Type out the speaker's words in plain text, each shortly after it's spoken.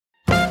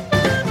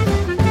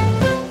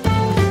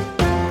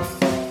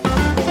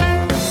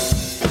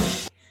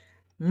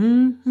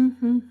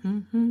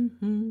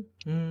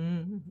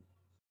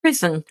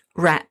Prison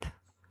Rap,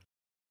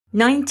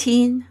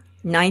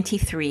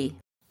 1993.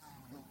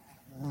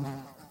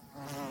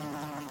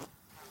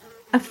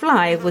 A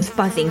fly was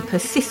buzzing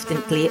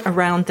persistently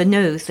around the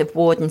nose of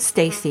Warden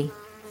Stacy.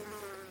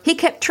 He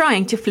kept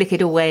trying to flick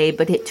it away,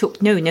 but it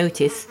took no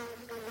notice.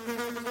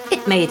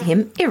 It made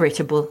him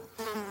irritable.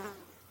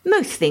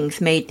 Most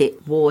things made the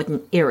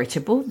warden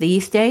irritable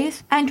these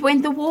days, and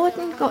when the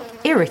warden got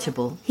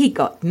irritable, he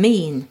got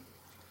mean.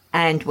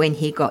 And when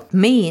he got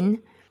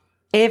mean,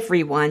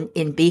 everyone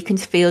in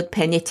Beaconsfield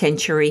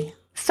Penitentiary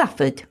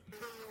suffered.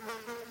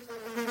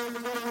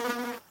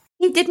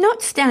 He did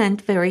not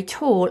stand very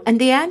tall, and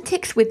the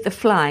antics with the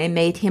fly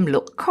made him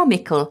look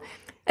comical,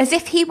 as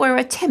if he were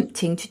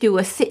attempting to do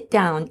a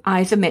sit-down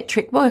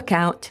isometric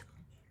workout.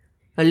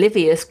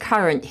 Olivia's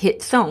current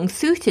hit song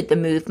suited the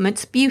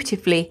movements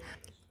beautifully,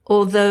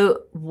 although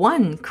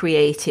one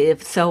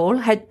creative soul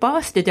had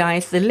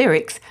bastardized the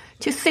lyrics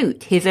to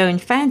suit his own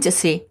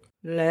fantasy.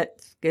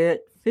 Let's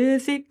get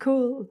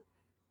physical,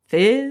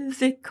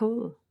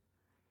 physical.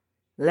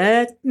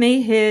 Let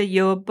me hear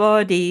your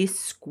body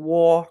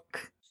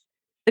squawk.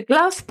 The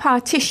glass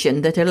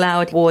partition that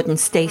allowed Warden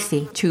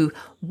Stacy to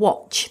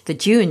watch the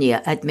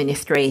junior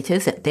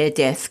administrators at their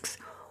desks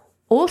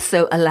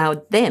also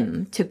allowed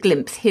them to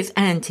glimpse his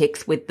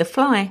antics with the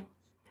fly.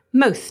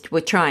 Most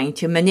were trying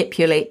to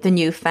manipulate the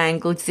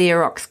newfangled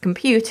Xerox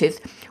computers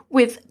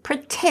with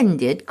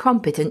pretended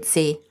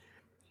competency.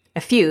 A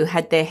few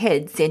had their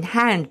heads in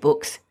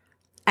handbooks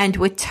and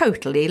were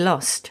totally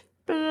lost.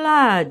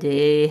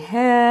 Bloody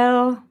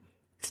hell!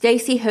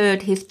 Stacy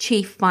heard his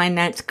chief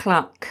finance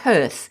clerk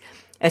curse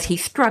as he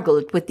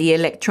struggled with the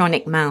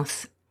electronic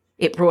mouse.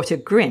 It brought a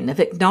grin of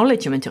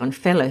acknowledgement on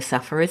fellow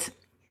sufferers.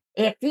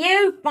 If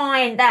you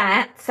find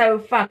that so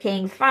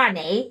fucking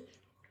funny,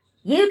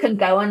 you can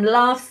go and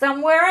laugh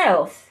somewhere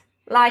else,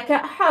 like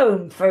at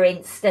home, for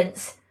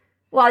instance,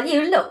 while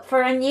you look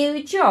for a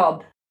new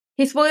job.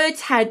 His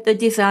words had the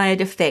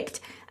desired effect,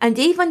 and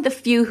even the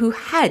few who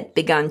had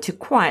begun to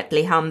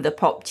quietly hum the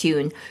pop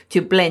tune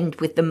to blend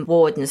with the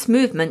warden's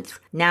movements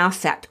now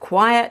sat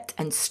quiet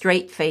and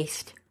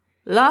straight-faced.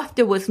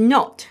 Laughter was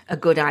not a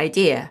good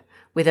idea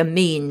with a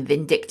mean,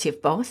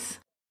 vindictive boss.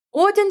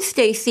 Warden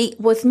Stacy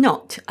was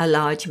not a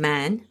large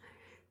man,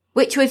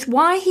 which was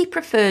why he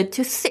preferred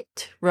to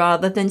sit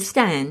rather than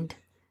stand.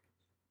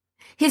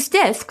 His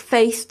desk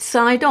faced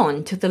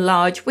side-on to the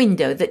large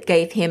window that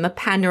gave him a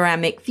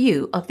panoramic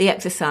view of the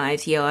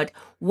exercise yard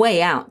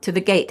way out to the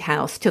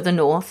gatehouse to the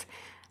north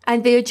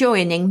and the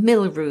adjoining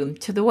mill room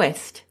to the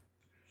west.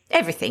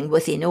 Everything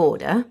was in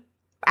order,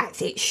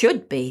 as it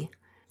should be.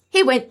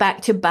 He went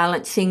back to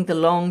balancing the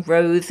long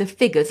rows of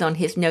figures on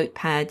his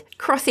notepad,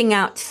 crossing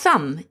out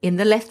some in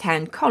the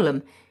left-hand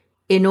column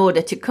in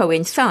order to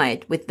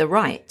coincide with the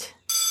right.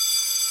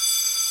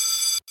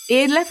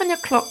 The 11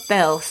 o'clock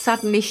bell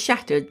suddenly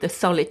shattered the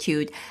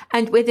solitude,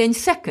 and within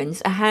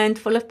seconds a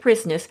handful of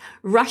prisoners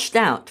rushed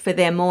out for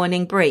their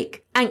morning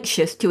break,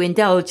 anxious to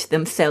indulge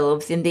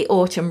themselves in the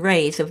autumn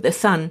rays of the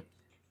sun.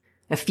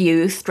 A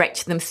few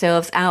stretched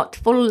themselves out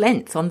full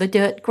length on the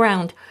dirt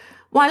ground,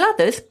 while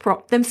others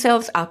propped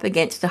themselves up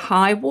against the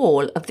high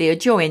wall of the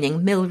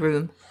adjoining mill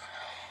room.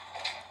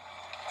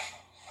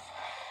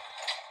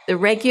 The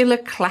regular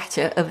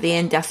clatter of the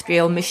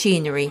industrial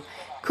machinery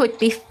could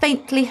be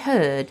faintly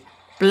heard,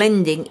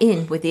 blending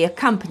in with the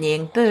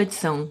accompanying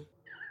birdsong.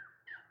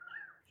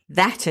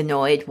 That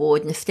annoyed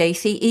Warden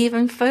Stacy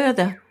even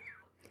further.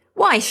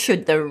 Why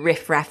should the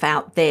riffraff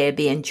out there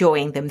be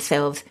enjoying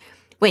themselves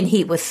when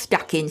he was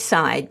stuck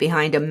inside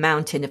behind a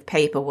mountain of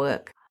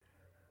paperwork?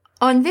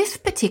 On this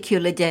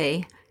particular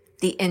day,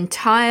 the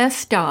entire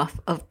staff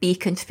of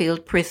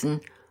Beaconsfield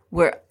Prison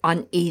were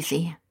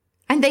uneasy,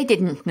 and they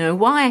didn't know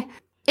why.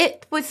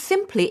 It was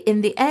simply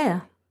in the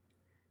air.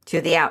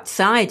 To the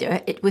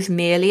outsider, it was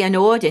merely an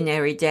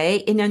ordinary day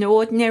in an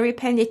ordinary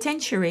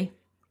penitentiary.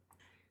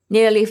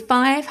 Nearly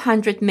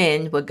 500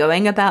 men were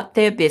going about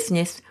their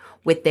business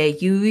with their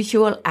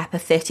usual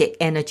apathetic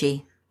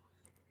energy.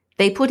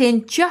 They put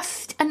in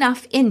just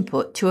enough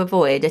input to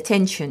avoid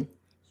attention.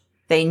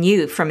 They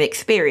knew from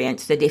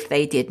experience that if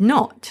they did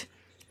not,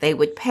 they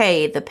would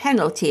pay the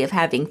penalty of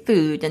having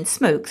food and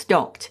smokes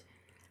docked,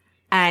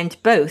 and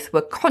both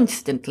were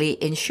constantly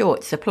in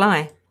short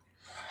supply.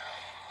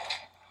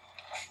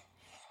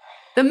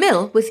 The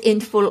mill was in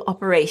full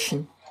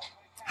operation.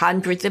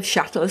 Hundreds of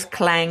shuttles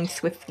clanged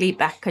swiftly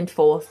back and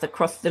forth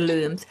across the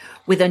looms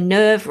with a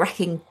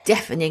nerve-wracking,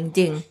 deafening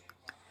ding.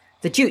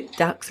 The jute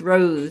ducts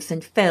rose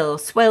and fell,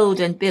 swelled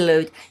and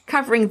billowed,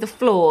 covering the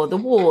floor, the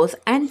walls,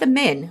 and the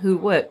men who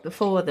worked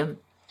before them.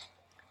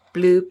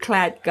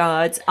 Blue-clad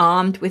guards,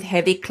 armed with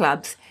heavy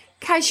clubs,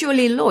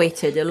 casually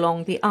loitered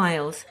along the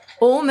aisles,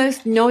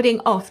 almost nodding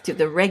off to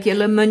the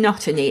regular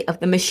monotony of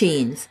the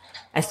machines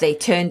as they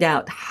turned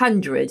out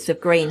hundreds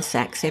of grain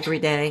sacks every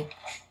day.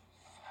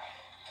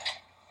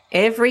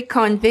 Every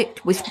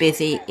convict was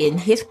busy in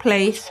his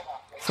place,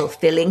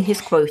 fulfilling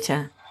his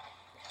quota,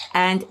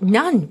 and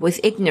none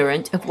was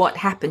ignorant of what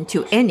happened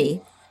to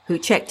any who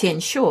checked in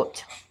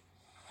short.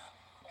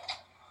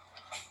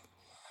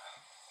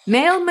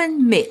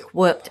 Mailman Mick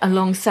worked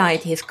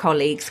alongside his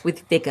colleagues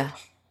with vigour.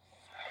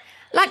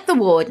 Like the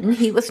warden,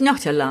 he was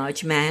not a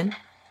large man,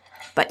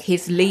 but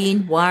his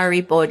lean,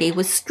 wiry body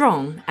was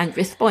strong and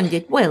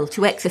responded well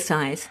to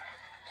exercise,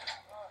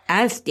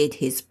 as did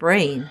his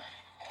brain.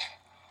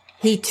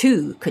 He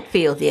too could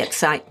feel the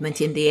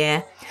excitement in the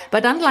air,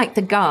 but unlike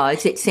the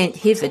guards, it sent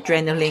his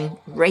adrenaline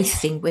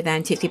racing with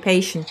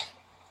anticipation.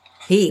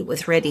 He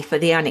was ready for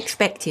the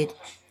unexpected,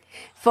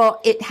 for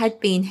it had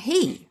been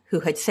he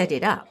who had set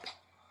it up.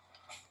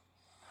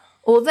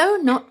 Although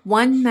not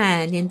one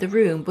man in the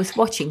room was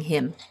watching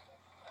him,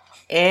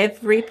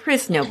 every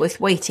prisoner was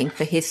waiting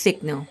for his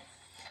signal.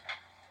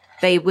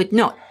 They would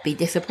not be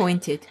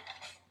disappointed.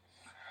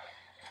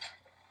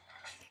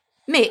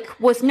 Mick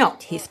was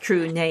not his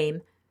true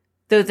name,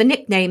 though the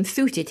nickname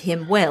suited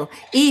him well,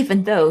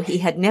 even though he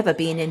had never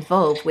been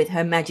involved with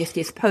Her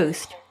Majesty's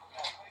post,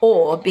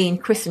 or been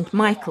christened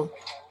Michael.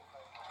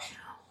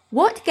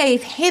 What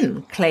gave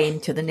him claim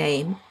to the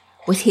name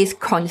was his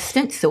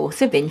constant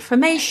source of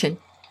information.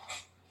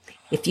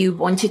 If you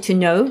wanted to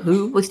know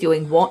who was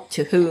doing what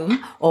to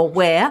whom, or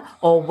where,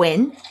 or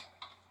when,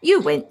 you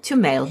went to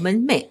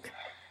Mailman Mick.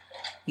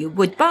 You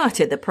would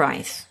barter the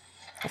price,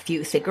 a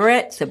few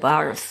cigarettes, a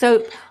bar of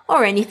soap,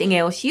 or anything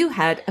else you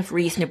had of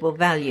reasonable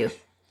value.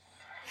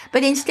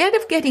 But instead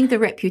of getting the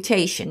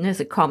reputation as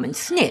a common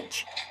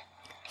snitch,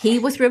 he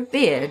was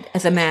revered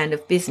as a man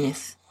of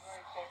business.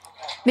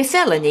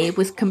 Miscellany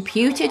was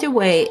computed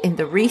away in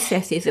the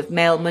recesses of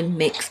Mailman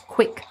Mick's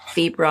quick,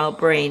 febrile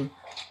brain,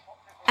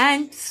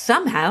 and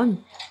somehow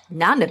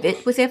none of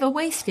it was ever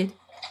wasted.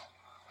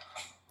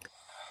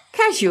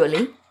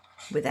 Casually,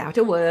 without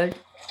a word,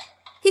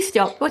 he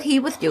stopped what he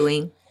was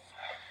doing,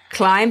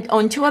 climbed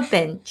onto a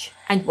bench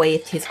and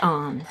waved his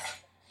arms.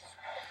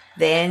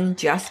 Then,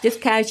 just as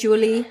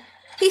casually,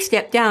 he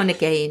stepped down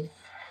again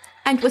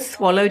and was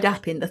swallowed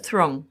up in the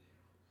throng.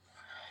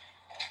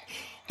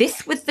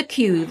 This was the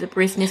cue the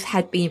prisoners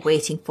had been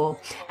waiting for,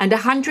 and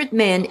 100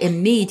 men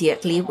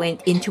immediately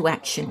went into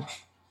action.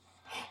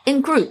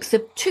 In groups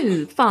of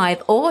 2,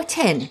 5, or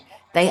 10,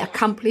 they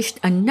accomplished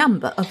a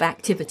number of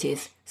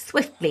activities,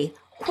 swiftly,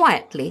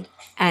 quietly,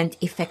 and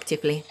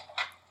effectively.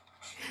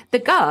 The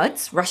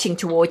guards, rushing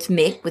towards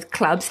Mick with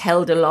clubs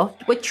held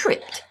aloft, were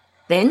tripped,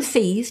 then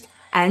seized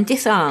and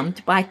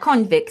disarmed by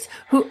convicts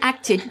who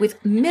acted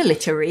with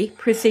military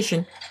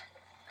precision.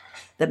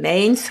 The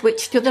main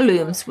switch to the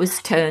looms was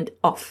turned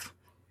off.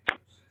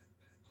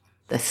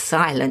 The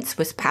silence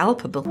was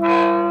palpable.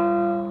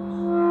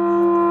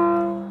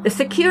 The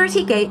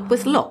security gate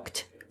was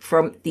locked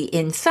from the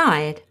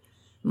inside,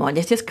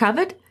 monitors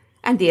covered,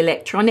 and the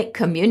electronic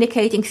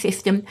communicating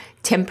system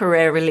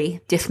temporarily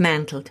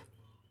dismantled.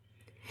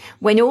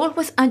 When all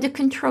was under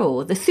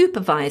control, the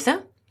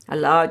supervisor, a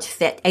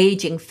large-set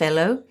aging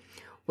fellow,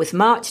 was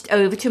marched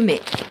over to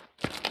Mick,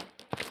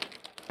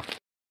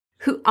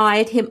 who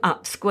eyed him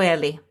up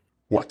squarely.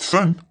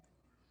 Watson,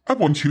 I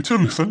want you to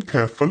listen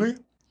carefully.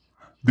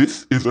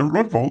 This is a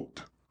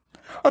revolt,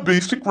 a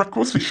basic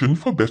requisition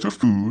for better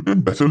food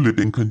and better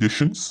living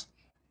conditions.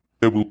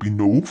 There will be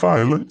no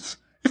violence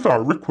if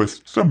our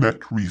requests are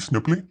met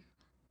reasonably.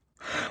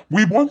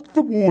 We want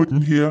the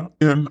warden here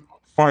in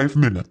 5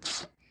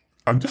 minutes.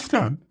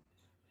 Understand?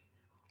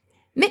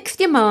 Mick's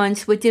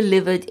demands were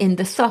delivered in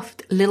the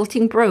soft,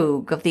 lilting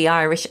brogue of the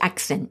Irish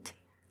accent,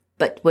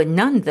 but were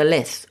none the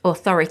less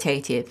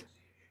authoritative.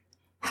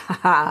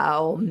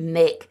 "Oh,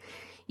 Mick,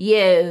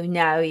 you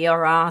know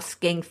you're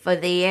asking for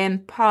the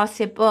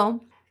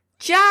impossible.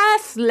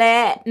 Just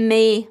let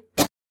me."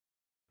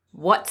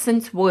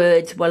 Watson's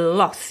words were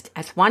lost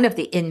as one of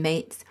the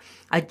inmates,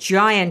 a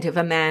giant of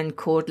a man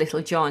called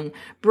Little John,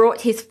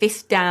 brought his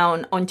fist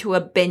down onto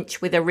a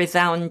bench with a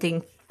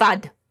resounding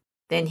thud.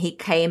 Then he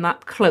came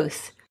up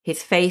close,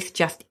 his face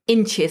just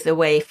inches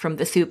away from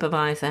the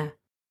supervisor.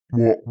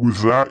 What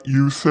was that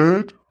you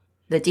said?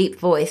 The deep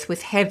voice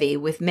was heavy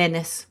with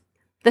menace.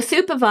 The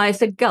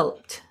supervisor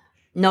gulped,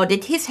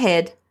 nodded his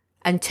head,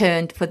 and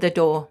turned for the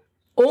door.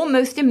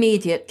 Almost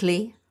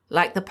immediately,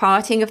 like the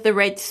parting of the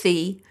Red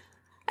Sea,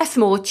 a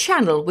small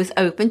channel was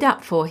opened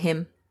up for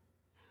him.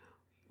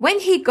 When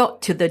he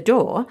got to the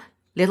door,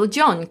 Little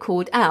John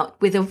called out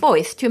with a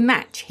voice to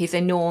match his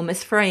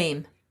enormous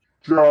frame.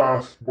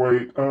 Just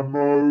wait a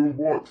mo,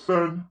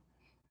 Watson.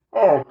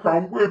 I'll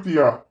come with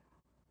you,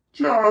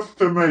 just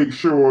to make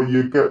sure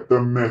you get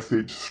the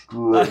message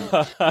straight.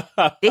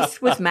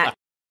 This was matched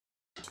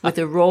with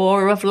a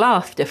roar of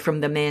laughter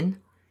from the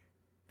men.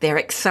 Their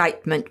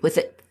excitement was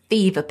at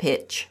fever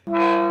pitch.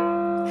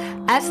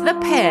 As the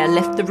pair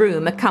left the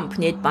room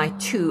accompanied by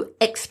 2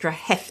 extra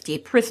hefty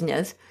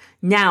prisoners,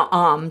 now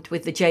armed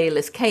with the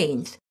jailer's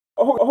canes,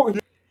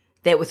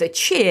 there was a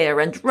cheer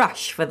and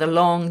rush for the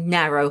long,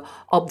 narrow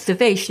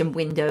observation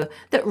window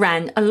that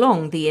ran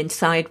along the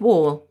inside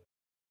wall.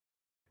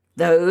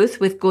 Those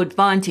with good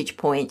vantage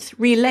points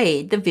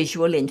relayed the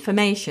visual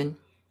information.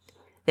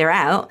 They're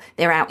out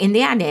in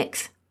the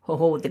annex.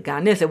 Oh, the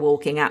gunners are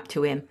walking up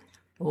to him.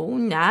 Oh,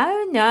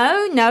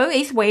 no,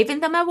 he's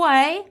waving them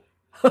away.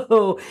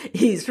 Oh,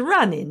 he's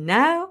running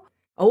now.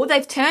 Oh,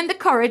 they've turned the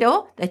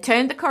corridor.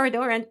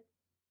 And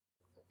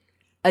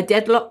a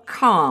deadlock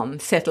calm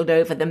settled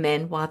over the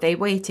men while they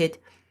waited.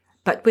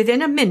 But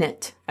within a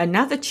minute,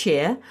 another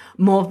cheer,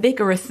 more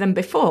vigorous than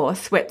before,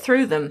 swept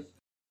through them.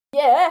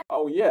 Yeah.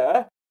 Oh,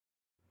 yeah.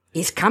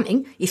 He's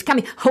coming.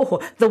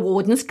 Oh, the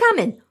warden's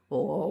coming.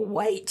 Oh,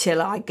 wait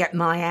till I get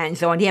my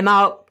hands on him.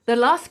 Oh. The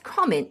last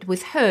comment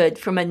was heard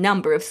from a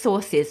number of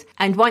sources,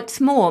 and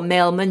once more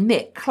Mailman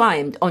Mick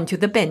climbed onto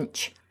the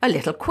bench, a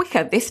little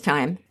quicker this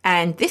time,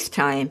 and this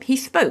time he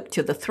spoke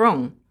to the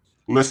throng.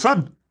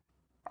 Listen,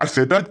 I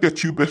said I'd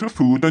get you better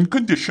food and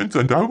conditions,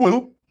 and I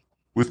will,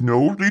 with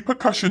no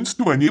repercussions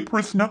to any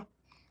prisoner.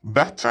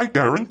 That I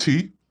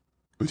guarantee.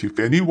 But if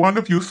any one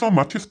of you so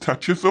much as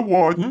touches the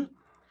warden,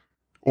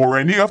 or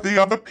any of the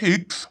other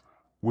pigs,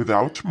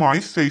 without my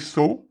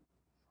say-so,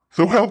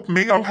 so help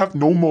me, I'll have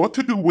no more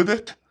to do with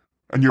it,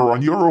 and you're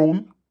on your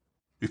own.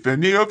 If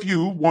any of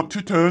you want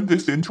to turn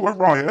this into a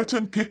riot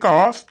and kick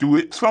ass, do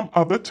it some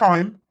other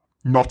time,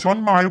 not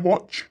on my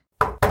watch.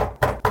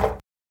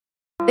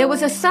 There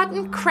was a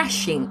sudden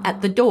crashing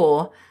at the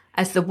door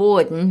as the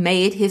warden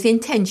made his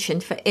intention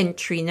for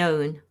entry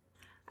known.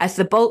 As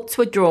the bolts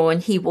were drawn,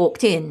 he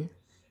walked in,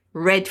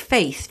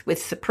 red-faced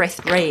with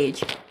suppressed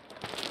rage.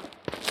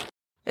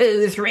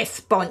 Who's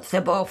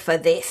responsible for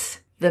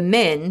this? The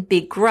men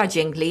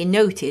begrudgingly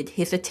noted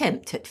his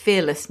attempt at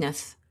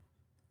fearlessness.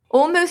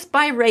 Almost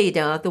by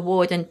radar, the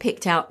warden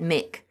picked out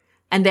Mick,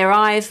 and their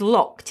eyes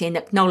locked in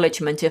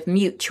acknowledgement of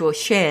mutual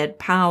shared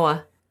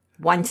power.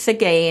 Once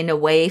again, a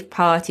wave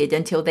parted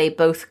until they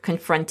both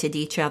confronted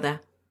each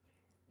other.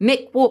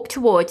 Mick walked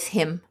towards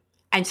him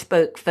and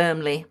spoke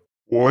firmly.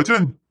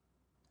 Warden,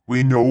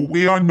 we know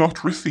we are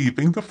not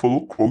receiving the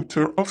full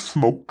quota of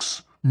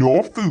smokes,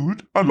 nor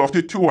food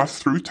allotted to us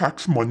through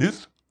tax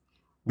monies.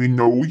 We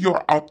know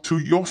you're up to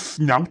your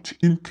snout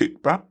in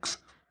kickbacks,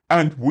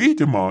 and we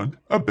demand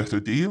a better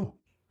deal.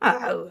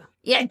 Oh,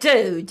 you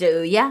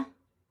do ya?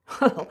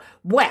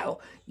 Well,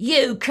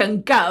 you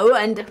can go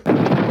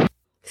and...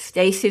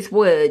 Stacy's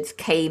words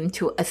came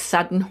to a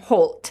sudden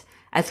halt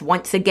as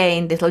once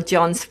again Little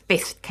John's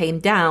fist came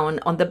down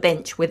on the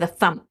bench with a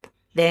thump,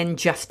 then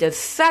just as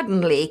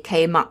suddenly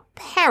came up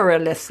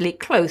perilously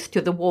close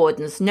to the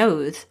warden's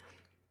nose.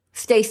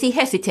 Stacy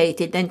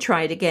hesitated, then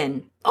tried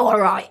again.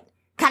 All right,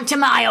 come to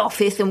my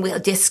office and we'll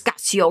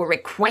discuss your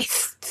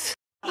requests.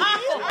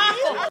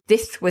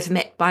 This was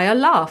met by a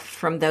laugh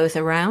from those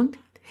around.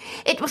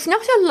 It was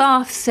not a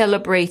laugh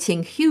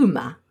celebrating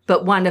humour,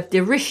 but one of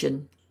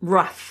derision,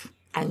 rough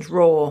and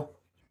raw.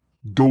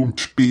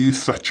 Don't be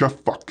such a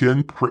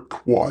fucking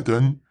prick,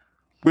 Warden.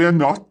 We're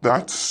not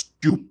that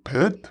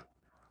stupid.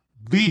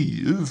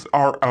 These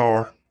are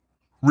our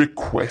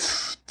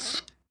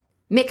requests.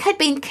 Mick had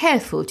been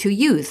careful to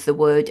use the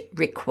word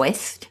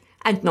request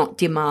and not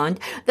demand,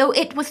 though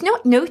it was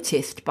not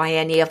noticed by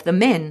any of the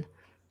men.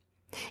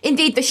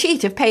 Indeed, the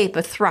sheet of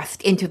paper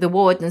thrust into the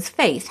warden's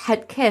face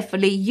had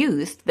carefully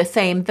used the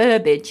same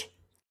verbiage.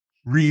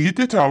 Read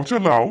it out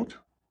aloud.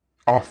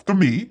 After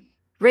me.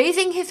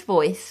 Raising his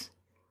voice,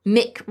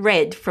 Mick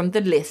read from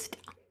the list,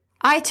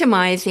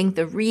 itemizing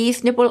the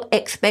reasonable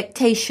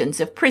expectations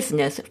of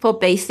prisoners for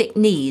basic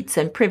needs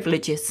and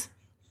privileges.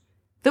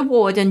 The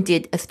warden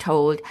did as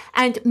told,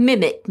 and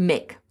mimicked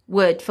Mick,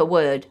 word for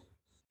word.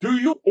 Do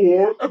you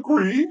all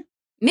agree?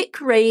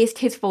 Mick raised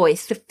his voice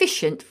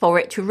sufficient for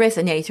it to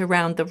resonate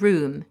around the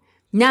room,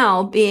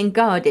 now being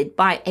guarded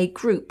by a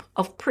group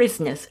of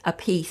prisoners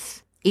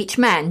apiece. Each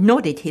man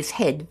nodded his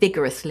head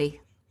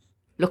vigorously.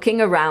 Looking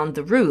around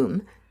the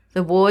room,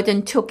 the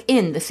warden took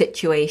in the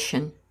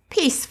situation,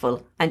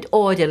 peaceful and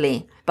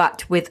orderly,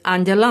 but with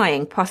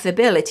underlying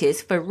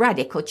possibilities for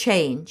radical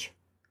change.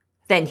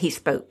 Then he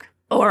spoke.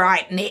 All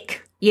right,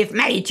 Mick, you've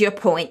made your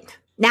point.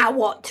 Now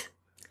what?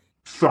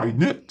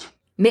 Sign it.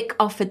 Mick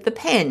offered the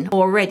pen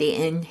already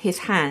in his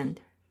hand.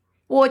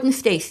 Warden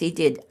Stacy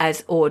did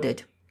as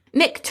ordered.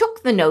 Mick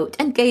took the note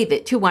and gave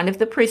it to one of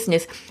the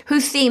prisoners, who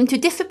seemed to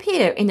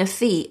disappear in a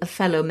sea of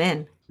fellow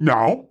men.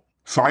 Now,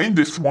 sign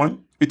this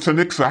one. It's an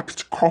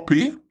exact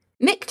copy.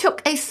 Mick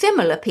took a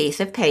similar piece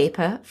of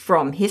paper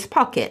from his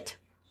pocket.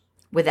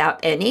 Without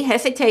any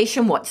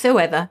hesitation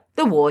whatsoever,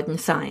 the warden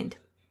signed.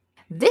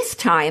 This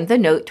time the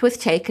note was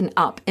taken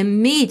up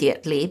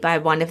immediately by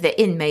one of the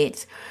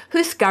inmates,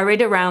 who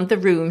scurried around the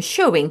room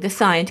showing the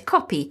signed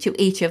copy to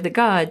each of the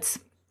guards.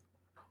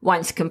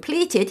 Once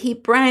completed, he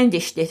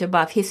brandished it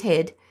above his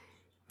head,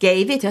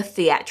 gave it a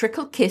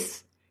theatrical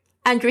kiss,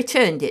 and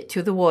returned it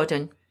to the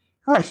warden.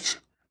 Right.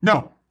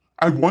 Now,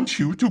 I want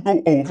you to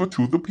go over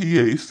to the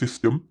PA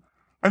system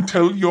and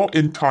tell your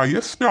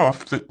entire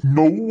staff that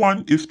no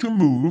one is to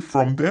move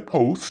from their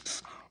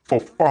posts for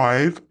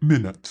 5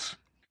 minutes.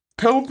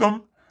 Tell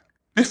them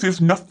this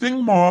is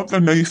nothing more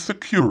than a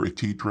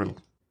security drill.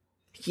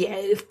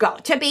 You've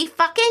got to be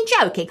fucking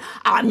joking.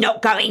 I'm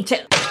not going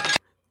to...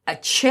 A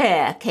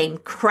chair came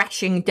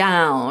crashing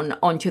down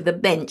onto the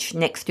bench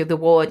next to the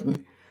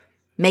warden,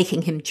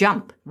 making him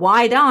jump,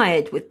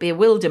 wide-eyed with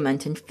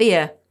bewilderment and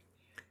fear.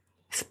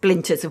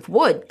 Splinters of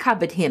wood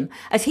covered him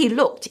as he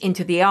looked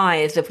into the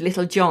eyes of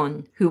Little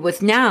John, who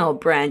was now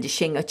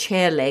brandishing a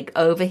chair leg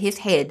over his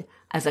head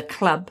as a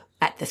club.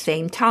 At the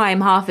same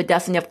time, half a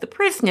dozen of the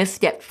prisoners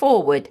stepped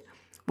forward,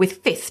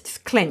 with fists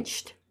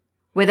clenched.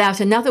 Without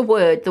another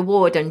word, the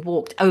warden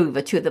walked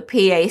over to the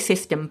PA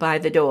system by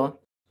the door.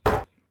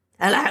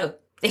 Hello,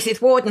 this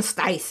is Warden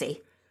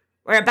Stacy.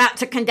 We're about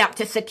to conduct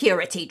a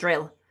security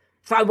drill,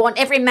 so I want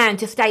every man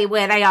to stay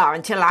where they are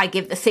until I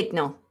give the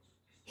signal.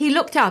 He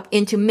looked up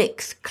into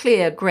Mick's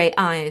clear grey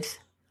eyes.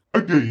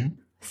 Again?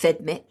 Said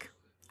Mick.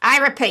 I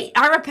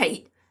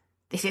repeat.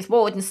 This is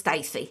Warden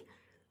Stacy.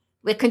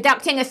 We're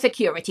conducting a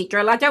security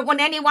drill. I don't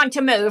want anyone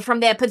to move from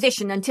their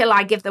position until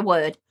I give the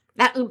word.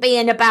 That'll be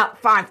in about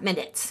 5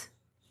 minutes.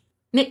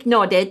 Mick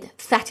nodded,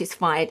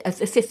 satisfied as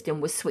the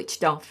system was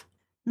switched off.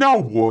 Now,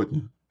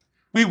 Warden,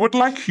 we would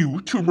like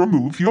you to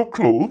remove your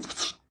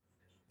clothes.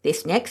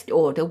 This next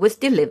order was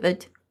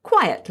delivered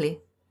quietly.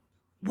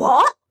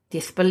 What?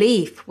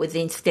 Disbelief was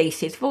in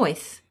Stacy's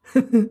voice.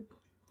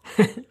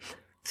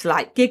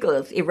 Slight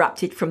giggles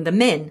erupted from the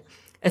men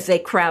as they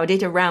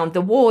crowded around the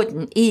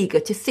warden,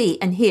 eager to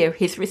see and hear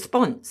his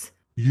response.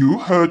 You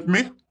heard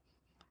me.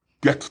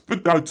 Get the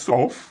duds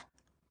off.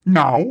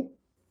 Now.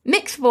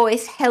 Mick's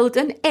voice held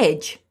an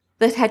edge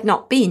that had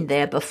not been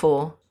there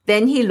before.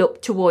 Then he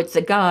looked towards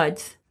the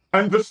guards.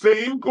 And the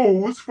same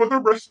goes for the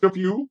rest of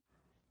you.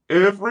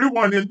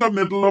 Everyone in the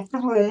middle of the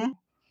room,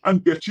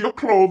 and get your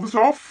clothes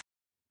off.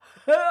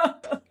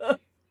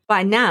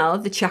 By now,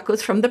 the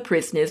chuckles from the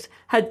prisoners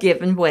had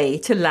given way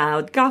to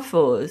loud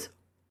guffaws.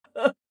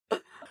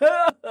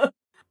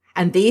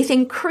 And these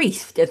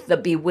increased as the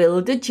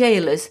bewildered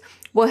jailers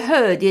were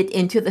herded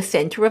into the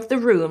centre of the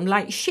room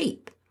like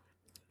sheep.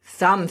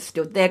 Some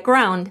stood their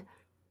ground,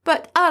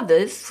 but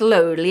others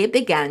slowly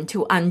began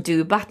to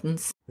undo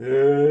buttons.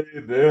 Hey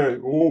there,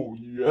 oh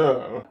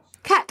yeah.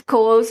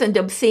 Catcalls and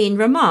obscene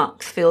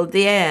remarks filled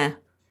the air.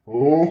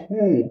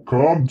 Oh,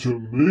 come to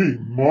me,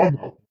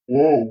 mama.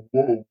 Whoa.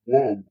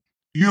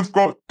 You've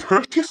got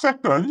 30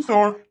 seconds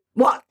or...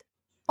 What?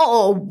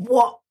 Oh,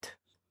 what?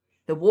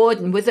 The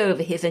warden was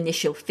over his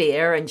initial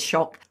fear and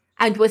shock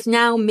and was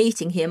now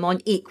meeting him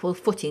on equal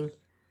footing.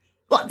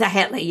 What the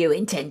hell are you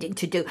intending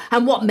to do,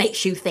 and what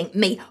makes you think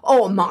me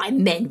or my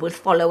men would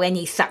follow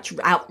any such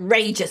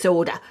outrageous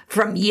order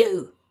from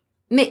you?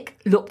 Mick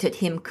looked at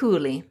him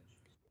coolly.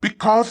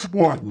 Because,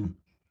 Warden,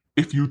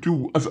 if you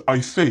do as I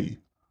say,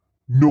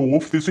 no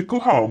physical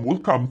harm will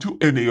come to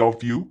any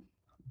of you.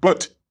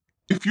 But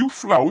if you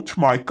flout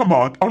my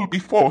command, I'll be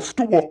forced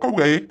to walk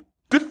away,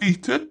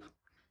 defeated,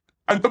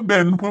 and the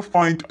men will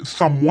find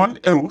someone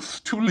else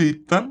to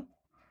lead them.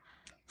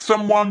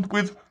 Someone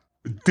with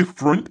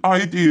different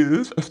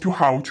ideas as to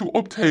how to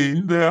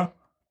obtain their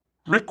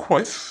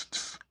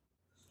requests.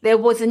 There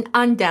was an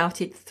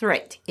undoubted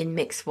threat in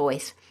Mick's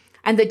voice,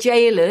 and the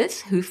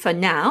jailers, who for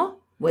now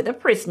were the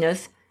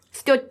prisoners,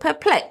 stood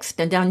perplexed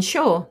and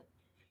unsure.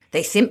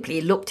 They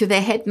simply looked to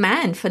their head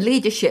man for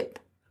leadership.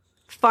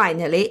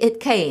 Finally it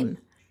came,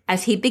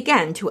 as he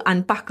began to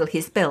unbuckle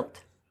his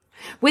belt.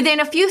 Within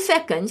a few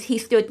seconds he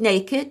stood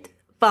naked,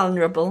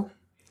 vulnerable,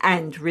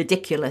 and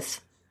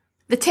ridiculous.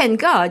 The 10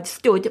 guards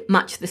stood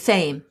much the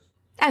same.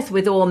 As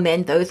with all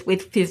men, those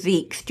with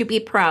physiques to be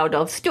proud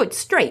of stood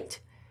straight.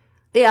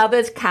 The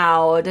others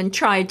cowered and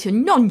tried to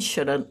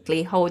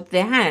nonchalantly hold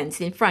their hands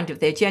in front of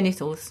their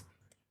genitals.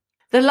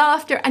 The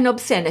laughter and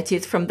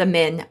obscenities from the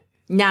men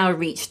now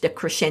reached a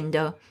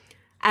crescendo,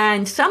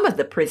 and some of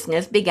the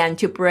prisoners began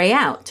to bray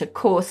out a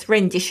coarse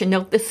rendition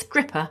of The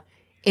Stripper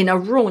in a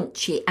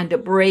raunchy and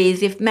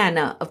abrasive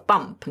manner of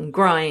bump and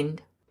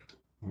grind.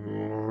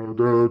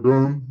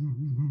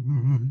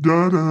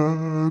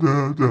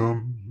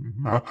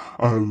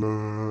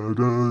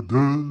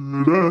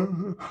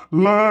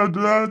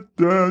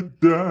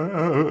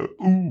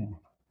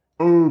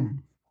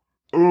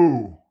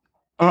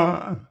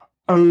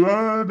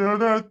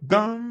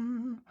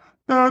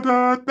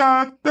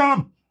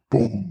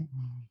 Boom.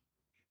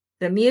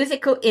 The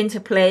musical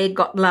interplay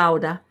got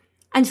louder,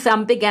 and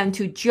some began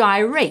to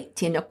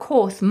gyrate in a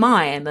coarse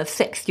mime of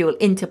sexual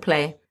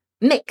interplay.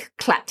 Mick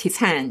clapped his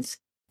hands.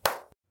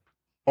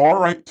 All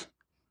right,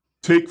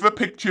 take the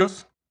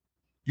pictures.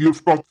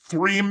 You've got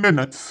 3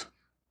 minutes.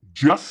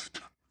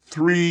 Just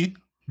 3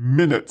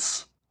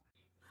 minutes.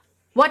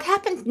 What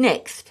happened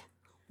next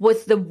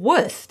was the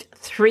worst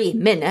 3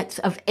 minutes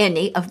of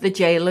any of the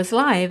jailers'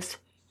 lives.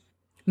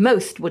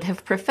 Most would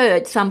have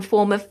preferred some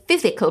form of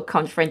physical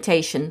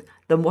confrontation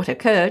than what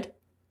occurred.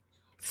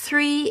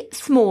 3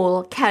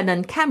 small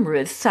Canon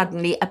cameras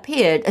suddenly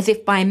appeared as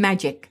if by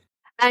magic,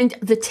 and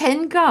the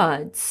 10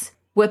 guards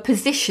were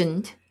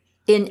positioned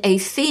in a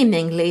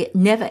seemingly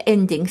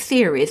never-ending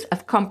series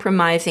of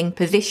compromising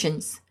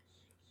positions.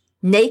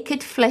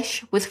 Naked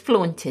flesh was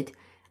flaunted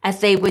as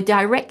they were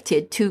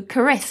directed to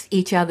caress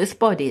each other's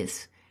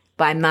bodies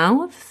by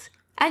mouths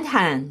and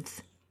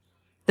hands.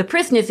 The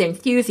prisoners'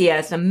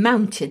 enthusiasm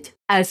mounted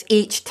as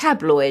each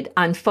tabloid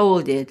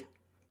unfolded.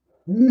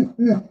 Oh,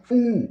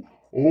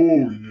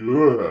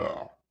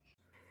 yeah.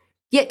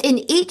 Yet in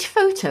each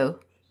photo,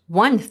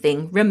 One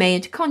thing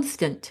remained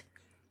constant.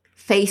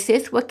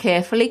 Faces were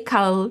carefully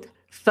culled,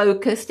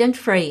 focused and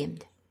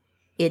framed.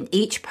 In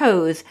each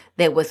pose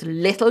there was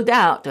little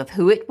doubt of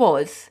who it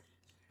was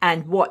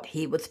and what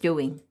he was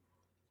doing.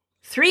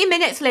 3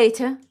 minutes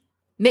later,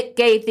 Mick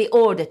gave the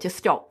order to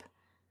stop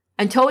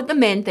and told the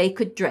men they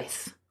could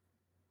dress.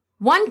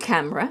 One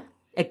camera,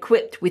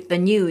 equipped with the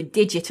new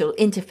digital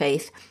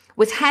interface,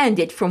 was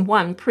handed from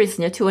one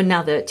prisoner to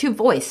another to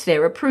voice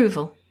their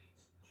approval.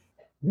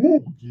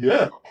 Ooh,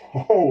 yeah.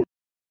 Oh,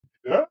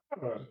 yeah.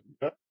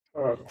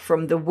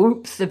 From the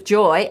whoops of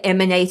joy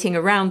emanating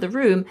around the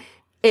room,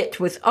 it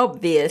was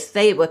obvious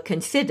they were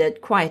considered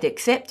quite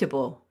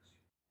acceptable.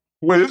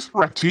 Where's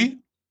Ratty?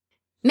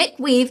 Mick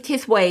weaved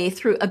his way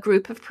through a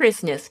group of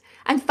prisoners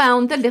and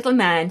found the little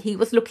man he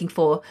was looking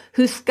for,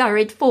 who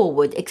scurried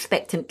forward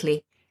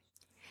expectantly.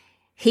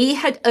 He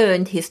had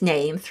earned his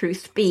name through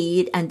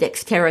speed and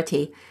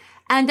dexterity,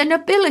 and an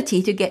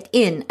ability to get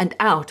in and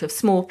out of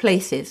small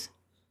places.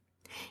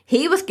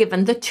 He was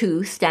given the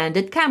 2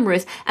 standard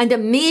cameras and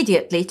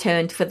immediately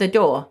turned for the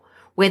door,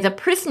 where the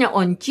prisoner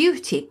on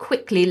duty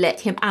quickly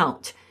let him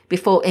out,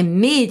 before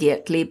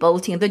immediately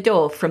bolting the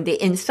door from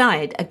the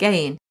inside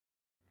again.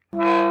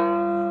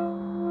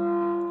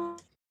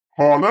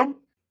 Harlem?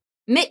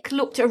 Mick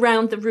looked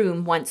around the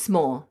room once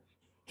more,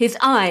 his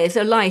eyes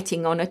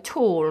alighting on a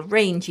tall,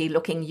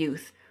 rangy-looking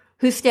youth,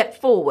 who stepped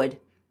forward,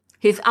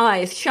 his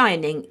eyes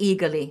shining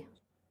eagerly.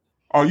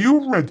 Are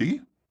you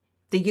ready?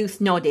 The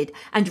youth nodded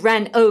and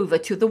ran over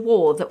to the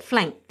wall that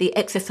flanked the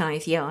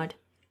exercise yard.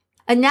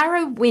 A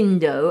narrow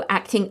window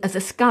acting as a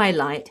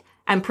skylight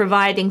and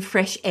providing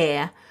fresh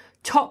air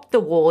topped the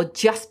wall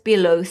just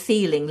below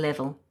ceiling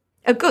level,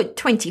 a good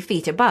 20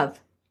 feet above.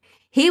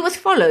 He was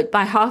followed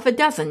by half a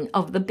dozen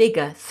of the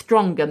bigger,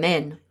 stronger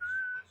men.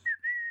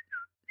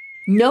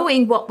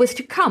 Knowing what was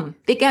to come,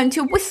 began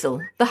to whistle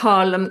the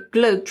Harlem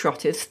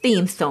Globetrotters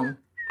theme song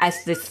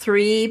as the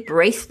 3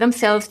 braced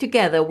themselves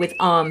together with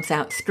arms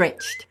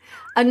outstretched.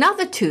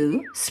 Another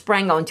 2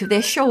 sprang onto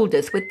their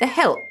shoulders with the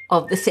help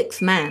of the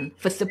 6th man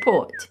for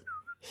support.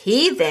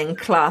 He then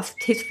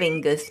clasped his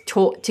fingers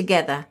taut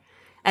together,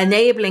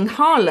 enabling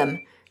Harlem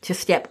to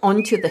step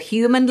onto the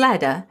human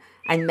ladder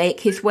and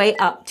make his way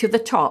up to the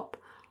top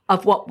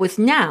of what was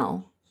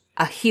now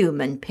a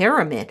human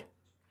pyramid.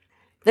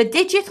 The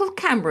digital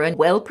camera,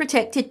 well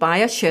protected by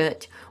a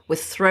shirt,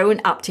 was thrown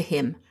up to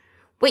him,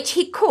 which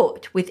he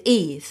caught with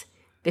ease,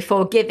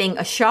 before giving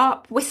a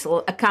sharp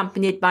whistle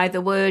accompanied by the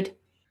word,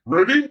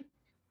 Ready?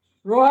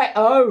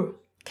 "Right-o,"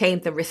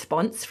 came the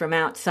response from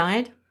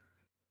outside.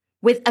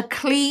 With a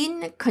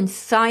clean,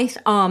 concise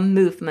arm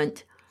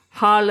movement,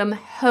 Harlem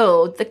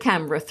hurled the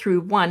camera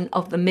through one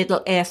of the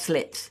middle air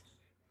slits.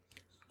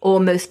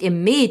 Almost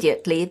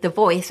immediately, the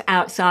voice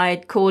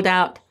outside called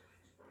out,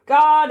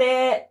 "Got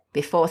it!"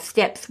 before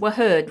steps were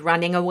heard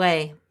running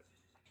away.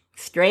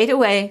 Straight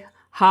away,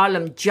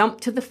 Harlem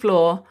jumped to the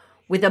floor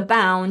with a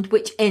bound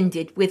which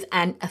ended with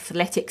an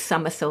athletic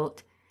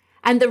somersault,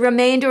 and the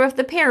remainder of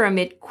the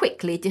pyramid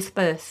quickly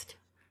dispersed.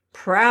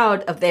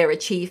 Proud of their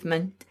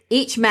achievement,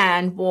 each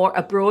man wore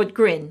a broad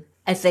grin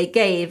as they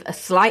gave a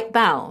slight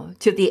bow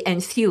to the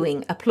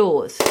ensuing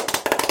applause.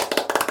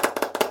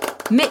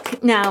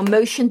 Mick now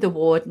motioned the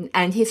warden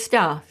and his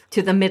staff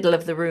to the middle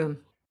of the room.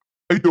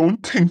 I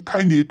don't think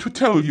I need to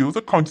tell you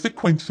the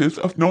consequences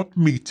of not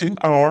meeting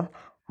our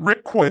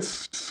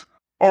requests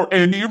or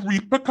any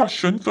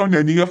repercussions on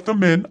any of the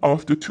men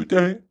after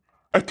today.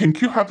 I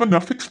think you have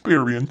enough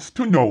experience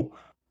to know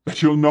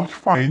that you'll not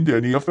find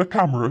any of the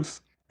cameras.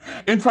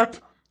 In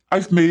fact,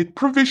 I've made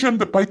provision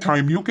that by the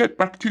time you get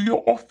back to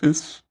your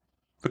office,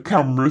 the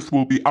cameras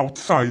will be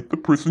outside the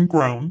prison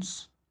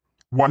grounds.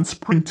 Once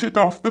printed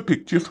off, the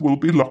pictures will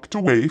be locked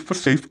away for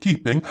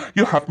safekeeping.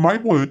 You have my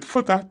word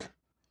for that.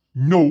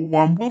 No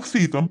one will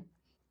see them,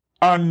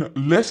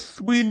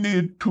 unless we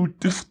need to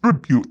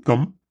distribute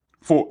them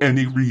for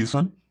any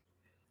reason.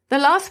 The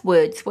last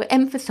words were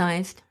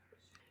emphasized.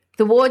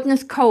 The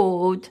warden's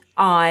cold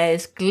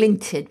eyes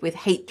glinted with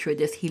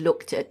hatred as he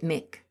looked at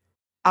Mick.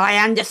 "I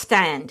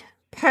understand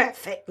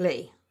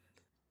perfectly,"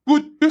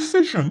 Good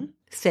decision.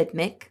 said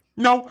Mick.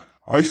 Now,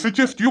 I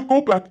suggest you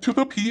go back to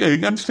the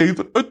PA and say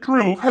that the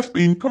drill has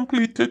been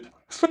completed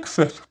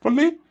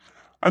successfully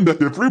and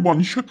that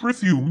everyone should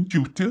resume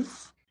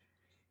duties.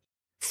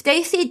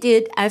 Stacy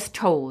did as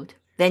told,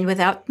 then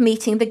without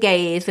meeting the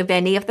gaze of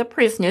any of the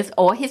prisoners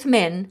or his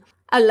men,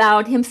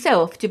 allowed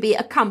himself to be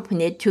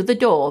accompanied to the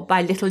door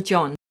by Little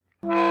John.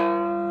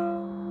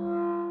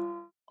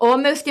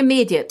 Almost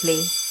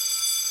immediately,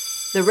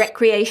 the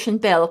recreation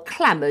bell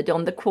clamoured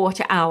on the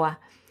quarter hour,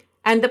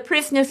 and the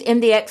prisoners in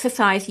the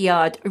exercise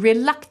yard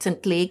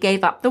reluctantly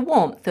gave up the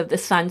warmth of the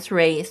sun's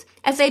rays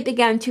as they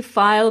began to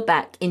file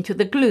back into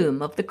the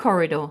gloom of the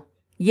corridor.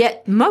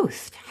 Yet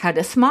most had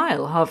a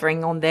smile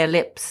hovering on their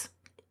lips.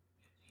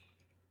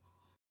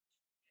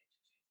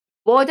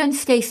 Warden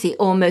Stacy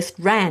almost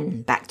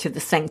ran back to the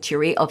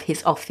sanctuary of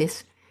his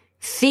office,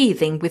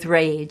 seething with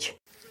rage.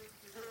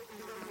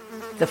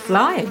 The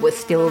fly was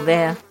still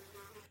there.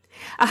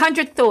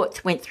 100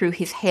 thoughts went through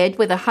his head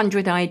with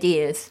 100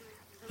 ideas.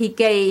 He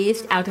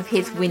gazed out of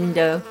his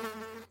window,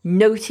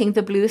 noting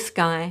the blue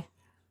sky,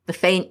 the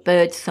faint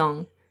bird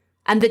song,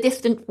 and the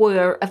distant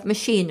whir of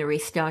machinery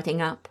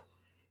starting up.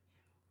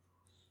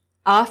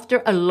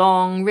 After a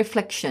long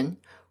reflection,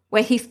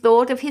 where he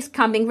thought of his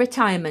coming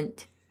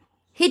retirement,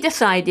 he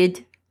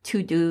decided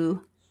to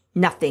do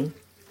nothing.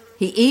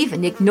 He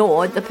even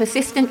ignored the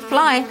persistent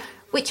fly,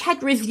 which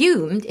had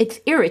resumed its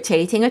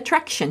irritating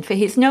attraction for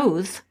his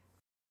nose.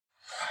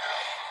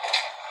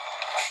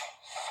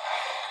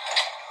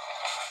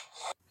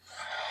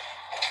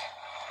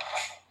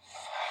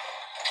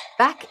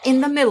 Back in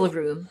the mill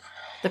room,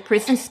 the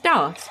prison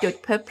staff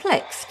stood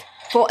perplexed,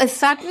 for as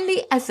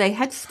suddenly as they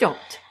had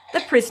stopped, the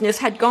prisoners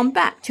had gone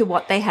back to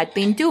what they had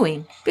been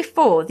doing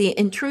before the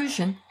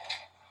intrusion.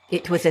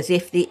 It was as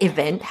if the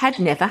event had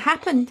never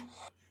happened.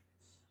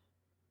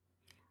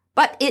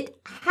 But it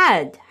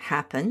had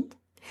happened,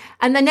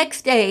 and the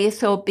next day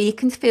saw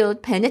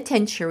Beaconsfield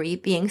Penitentiary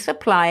being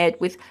supplied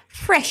with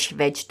fresh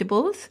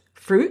vegetables,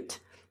 fruit,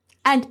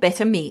 and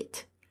better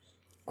meat,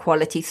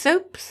 quality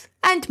soaps,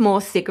 and more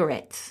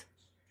cigarettes.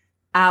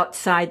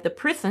 Outside the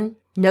prison,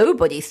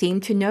 nobody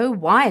seemed to know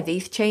why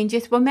these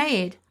changes were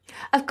made.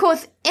 Of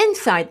course,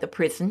 inside the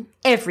prison,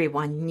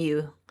 everyone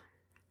knew.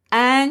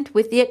 And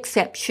with the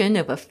exception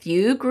of a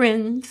few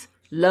grins,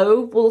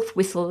 low wolf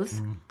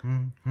whistles,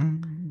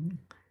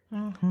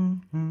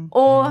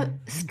 or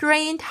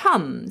strained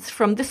hums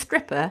from the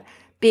stripper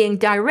being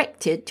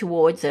directed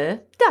towards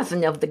a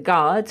dozen of the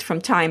guards from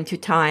time to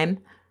time,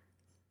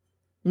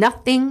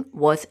 nothing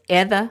was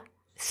ever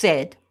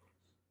said.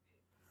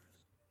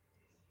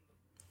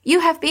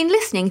 You have been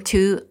listening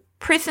to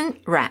Prison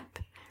Rap,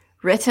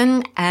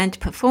 written and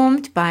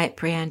performed by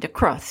Brianda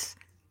Cross.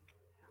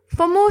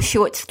 For more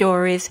short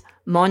stories,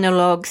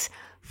 monologues,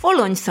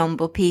 full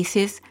ensemble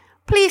pieces,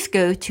 please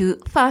go to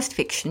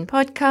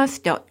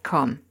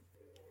fastfictionpodcast.com.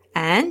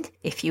 And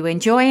if you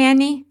enjoy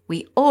any,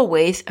 we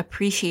always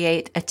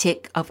appreciate a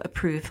tick of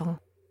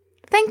approval.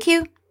 Thank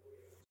you.